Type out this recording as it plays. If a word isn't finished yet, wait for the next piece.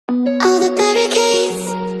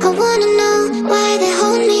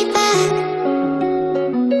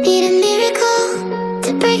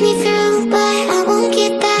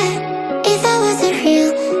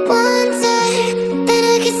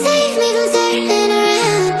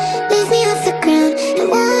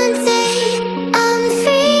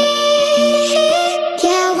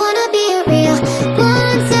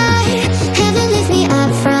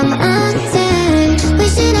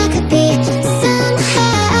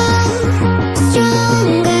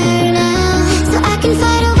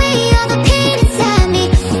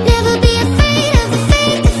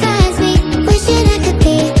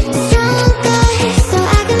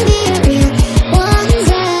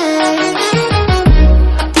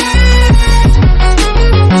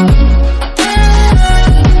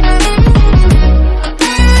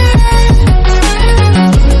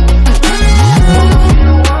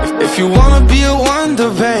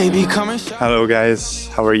Hello guys,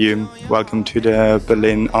 how are you? Welcome to the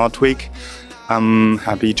Berlin Art Week. I'm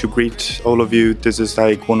happy to greet all of you. This is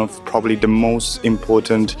like one of probably the most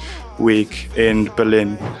important week in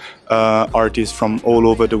Berlin. Artists from all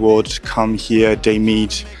over the world come here, they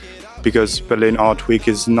meet, because Berlin Art Week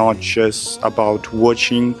is not just about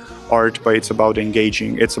watching art, but it's about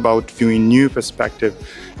engaging. It's about viewing new perspective.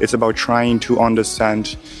 It's about trying to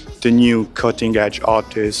understand the new cutting-edge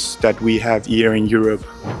artists that we have here in Europe.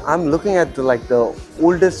 I'm looking at the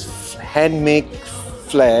oldest handmade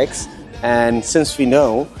flags, and since we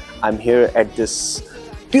know I'm here at this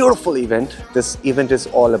beautiful event. This event is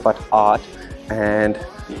all about art, and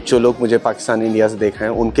जो लोग मुझे Pakistan India से देख रहे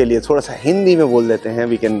हैं उनके लिए थोड़ा सा हिंदी में बोल देते हैं.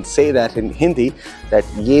 We can say that in Hindi that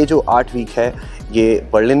ये जो आर्ट वीक है ये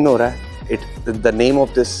बर्लिन में हो रहा है. The name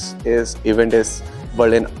of this event is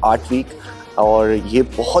Berlin Art Week. और ये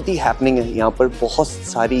बहुत ही हैपनिंग है. यहाँ पर बहुत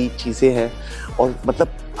सारी चीज़ें हैं और मतलब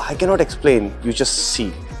I cannot explain. You just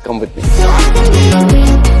see. Come with me.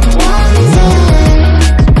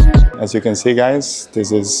 As you can see, guys,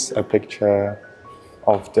 this is a picture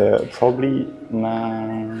of the probably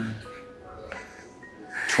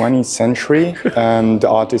 20th century. The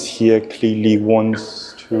artist here clearly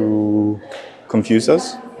wants to confuse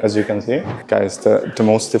us, as you can see. Guys, the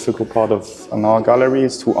most difficult part of an art gallery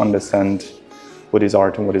is to understand what is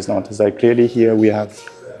art and what is not. It's like clearly here we have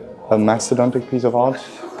a mastodontic piece of art,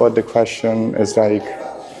 but the question is like,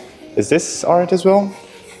 is this art as well?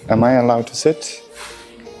 Am I allowed to sit?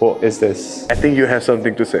 What is this? I think you have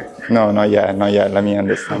something to say. No, not yet, not yet. Let me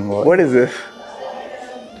understand what. What is this?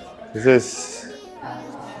 This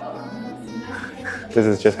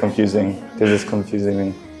is just confusing. This is confusing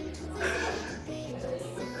me.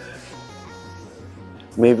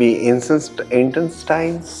 Maybe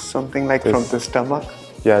intestines, something like from the stomach.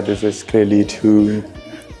 Yeah, this is clearly too.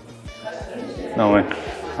 No way.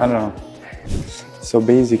 I don't know. So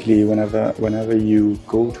basically, whenever you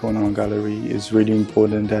go to an art gallery, it's really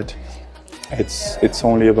important that it's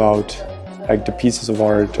only about, like, the pieces of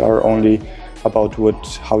art are only about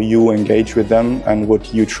how you engage with them and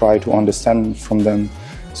what you try to understand from them.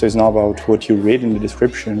 So it's not about what you read in the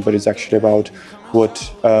description, but it's actually about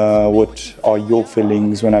what are your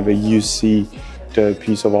feelings whenever you see the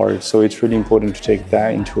piece of art. So it's really important to take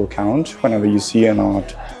that into account whenever you see a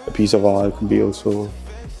piece of art. It can be also,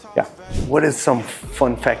 yeah. What is some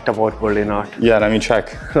fun fact about Berlin art? Yeah, let me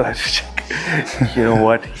check. Let's check. You know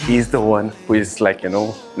what? He's the one who is like,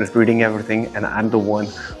 reading everything, and I'm the one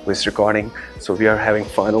who is recording. So we are having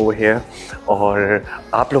fun over here. और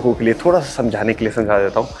आप लोगों के लिए थोड़ा सा समझाने के लिए समझा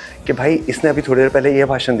देता हूँ कि भाई इसने अभी थोड़ी देर पहले ये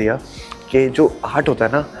भाषण दिया कि जो आर्ट होता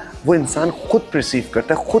है ना वो इंसान खुद परसीव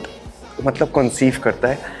करता है, खुद मतलब कंसीव करता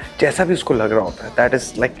है जैसा भी उसको लग रहा होता है. That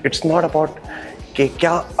is like, it's not about कि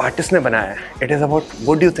क्या आर्टिस्ट ने बनाया है. It is about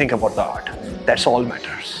what do you think about the art. That's all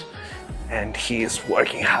matters. And he is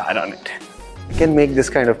working hard on it. I can make this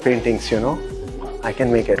kind of paintings, I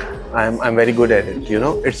can make it. I'm very good at it,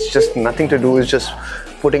 It's just nothing to do with just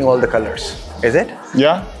putting all the colors. Is it?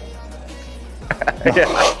 Yeah. Yeah.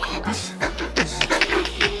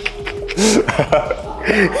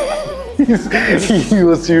 He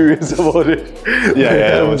was serious about it.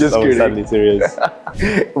 Yeah, I was kidding. sadly serious.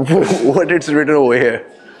 What it's written over here?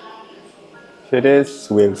 Cities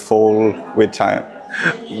will fall with time.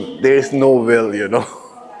 There is no will,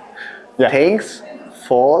 Yeah. Things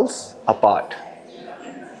falls apart.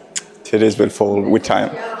 Cities will fall with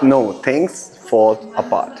time. No, things fall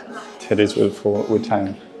apart. Cities will fall with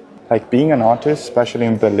time. Like being an artist, especially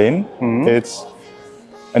in Berlin, it's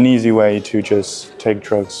an easy way to just take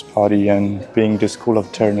drugs, party, and being this cool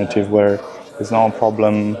alternative where it's not a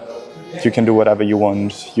problem. You can do whatever you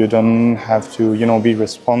want. You don't have to, be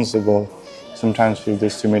responsible. Sometimes feel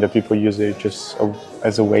this to me that people use it just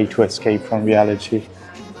as a way to escape from reality.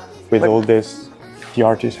 With all this, the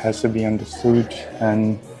artist has to be understood,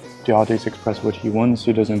 and the artist expresses what he wants.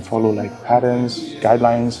 He doesn't follow like patterns,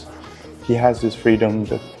 guidelines. He has this freedom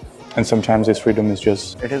and sometimes this freedom is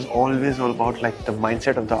just... It is always all about like the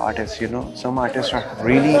mindset of the artist, Some artists are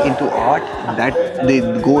really into art that they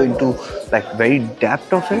go into like very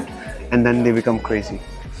depth of it and then they become crazy.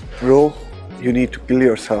 Bro, you need to kill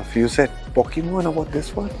yourself. You said Pokemon about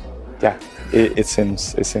this one? Yeah, it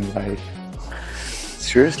seems like...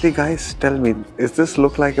 Seriously, guys, tell me, does this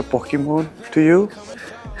look like a Pokemon to you?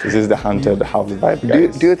 This is the haunted house vibe,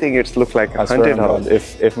 guys. Do you think it's look like a haunted house?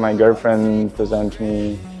 If my girlfriend presents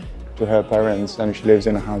me to her parents and she lives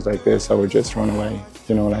in a house like this, I would just run away.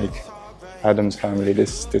 Like Adam's Family,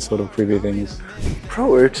 this sort of creepy things.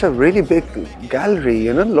 Bro, it's a really big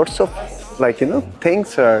gallery, lots of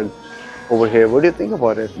things are over here. What do you think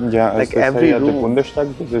about it? Yeah, like every at the room.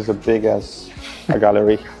 Bundestag, this is a big as a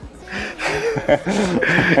gallery.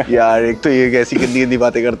 यार एक तो ये कैसी गंदी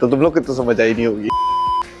बातें करते हो तुम लोग को तो समझ आई नहीं होगी.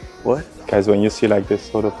 What? Guys, when you see like this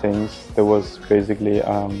sort of things, there was basically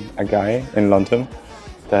a guy in London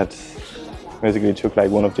that basically took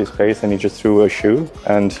like one of these places and he just threw a shoe,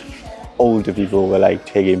 and all the people were like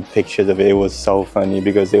taking pictures of it. It was so funny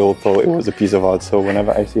because they all thought it was a piece of art. So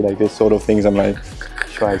whenever I see like this sort of things, I'm like,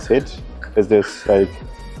 should I sit? Is this like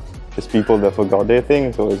just people that forgot their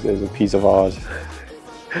things, or is this a piece of art?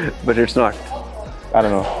 But it's not. I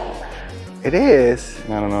don't know. It is.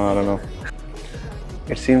 I don't know.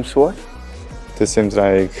 It seems what? This seems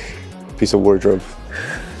like a piece of wardrobe.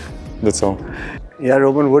 That's all. Yeah,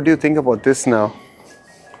 Roman, what do you think about this now?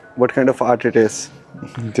 What kind of art it is?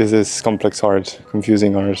 This is complex art,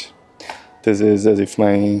 confusing art. This is as if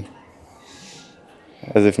my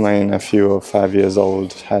nephew of 5 years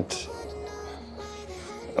old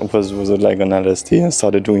was like on LSD and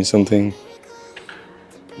started doing something.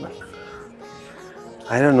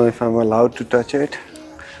 I don't know if I'm allowed to touch it.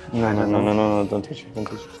 No, don't touch it, don't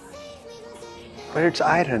touch it. But it's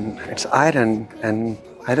iron, and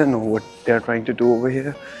I don't know what they're trying to do over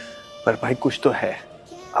here. पर भाई कुछ तो है,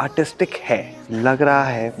 artistic है, लग रहा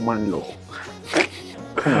है, मान लो.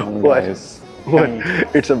 What? What?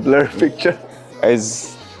 It's a blur picture.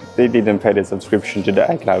 Guys, they didn't pay the subscription to the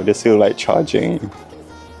iCloud. They're still like charging.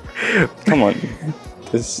 Come on,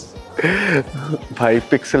 this. भाई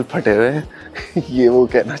पिक्सल फटे हुए हैं. ये वो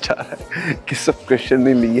कहना चाह रहा है कि सब्सक्रिप्शन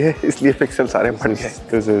नहीं ली है इसलिए पिक्सल सारे फट गए.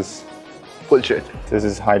 This is bullshit. This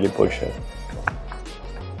is highly bullshit.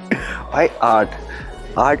 भाई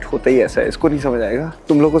आर्ट होता ही ऐसा है, इसको नहीं समझ आएगा.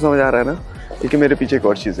 तुम लोग को समझ आ रहा है ना, क्योंकि मेरे पीछे एक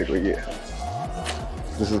और चीज़ है कोई. ये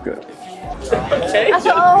this is good.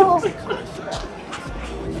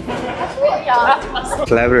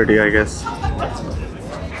 Celebrity, I guess.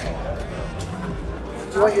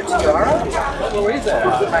 Do you want your tiara? Where is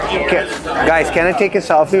that? Guys, can I take a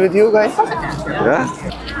selfie with you guys? Yeah.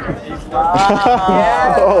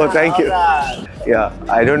 Oh, thank you. Yeah,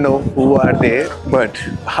 I don't know who are they, but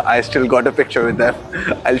I still got a picture with them.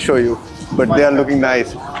 I'll show you. But they are looking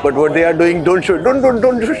nice. But what they are doing, don't show.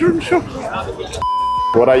 Don't show.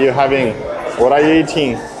 What are you having? What are you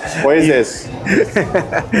eating? What is this?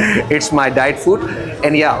 It's my diet food.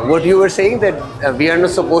 And yeah, what you were saying that we are not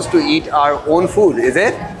supposed to eat our own food, is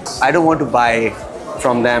it? I don't want to buy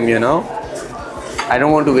from them, you know. I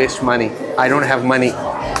don't want to waste money. I don't have money.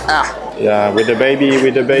 Yeah, with the baby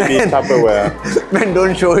Tupperware. Man,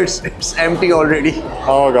 don't show, it's empty already.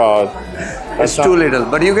 Oh God. It's too little,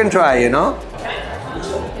 but you can try, you know.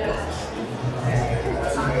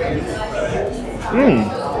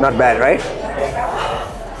 Not bad, right?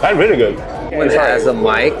 That's really good. It has a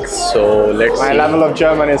mic, so let's see. My level of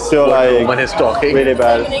German is still like Roman is talking. really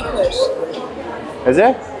bad. In English. Is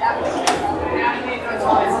it?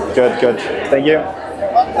 Good. Thank you.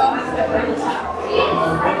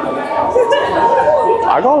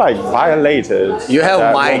 I got like violated. You have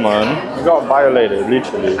that mic. woman. I got violated,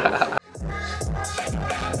 literally.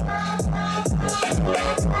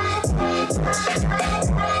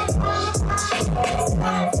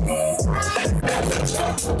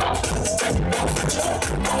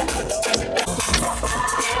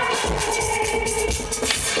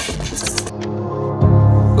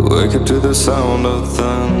 Wake up to the sound of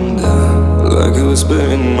thunder, like it was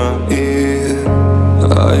in my ear.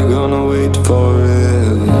 Are you gonna wait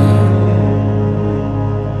forever?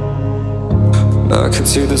 I can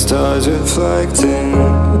see the stars reflecting,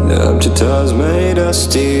 the empty tires made of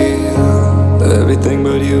steel. Everything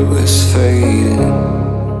but you is fading.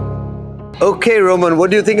 Okay, Roman, what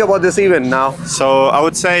do you think about this event now? So I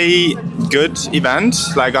would say good event.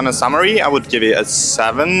 Like on a summary, I would give it a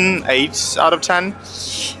 7, 8 out of 10.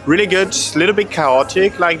 Really good, a little bit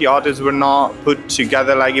chaotic, like the artists were not put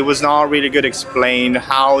together, like it was not really good explained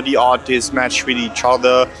how the artists match with each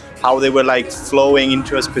other, how they were like flowing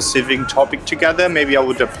into a specific topic together. Maybe I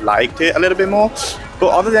would have liked it a little bit more. But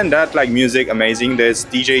other than that, like music, amazing. There's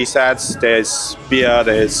DJ sets, there's beer,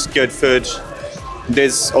 there's good food.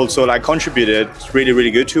 This also like contributed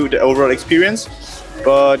really good to the overall experience.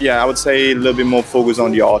 But yeah, I would say a little bit more focus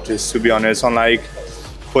on the artists, to be honest, on like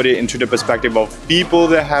put it into the perspective of people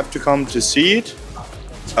that have to come to see it.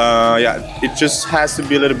 Yeah, it just has to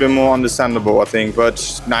be a little bit more understandable, I think.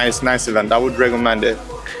 But nice event. I would recommend it.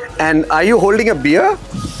 And are you holding a beer?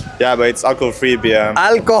 Yeah, but it's alcohol-free beer.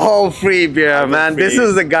 Alcohol-free beer, man. This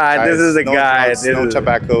is the guy. Guys, this is the no guy. drugs, no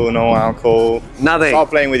tobacco, no alcohol. Nothing. Start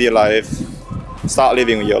playing with your life. Start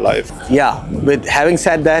living with your life. Yeah, with having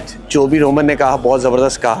said that, जो भी Roman ने कहा बहुत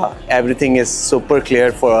ज़बरदस्त कहा. Everything is super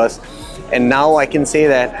clear for us. And now I can say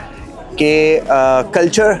that कि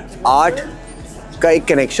culture art का एक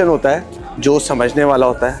कनेक्शन होता है जो समझने वाला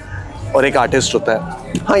होता है और एक आर्टिस्ट होता है।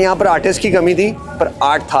 हाँ, यहाँ पर आर्टिस्ट की कमी थी पर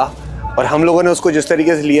आर्ट था और हम लोगों ने उसको जिस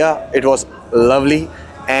तरीके से लिया it was lovely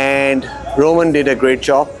and Roman did a great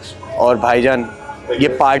job. और भाईजान ये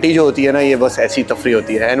पार्टी जो होती है ना ये बस ऐसी तफरी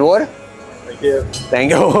होती है। एंड और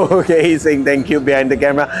thank you okay he Singh thank you behind the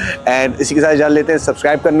camera. And इसी के साथ जान लेते हैं,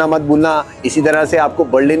 सब्सक्राइब करना मत भूलना। इसी तरह से आपको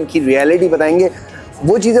बर्लिन की रियलिटी बताएंगे,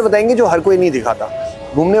 वो चीज़ें बताएंगे जो हर कोई नहीं दिखाता।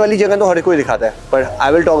 घूमने वाली जगह तो हर कोई दिखाता है पर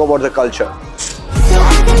I will talk about the culture.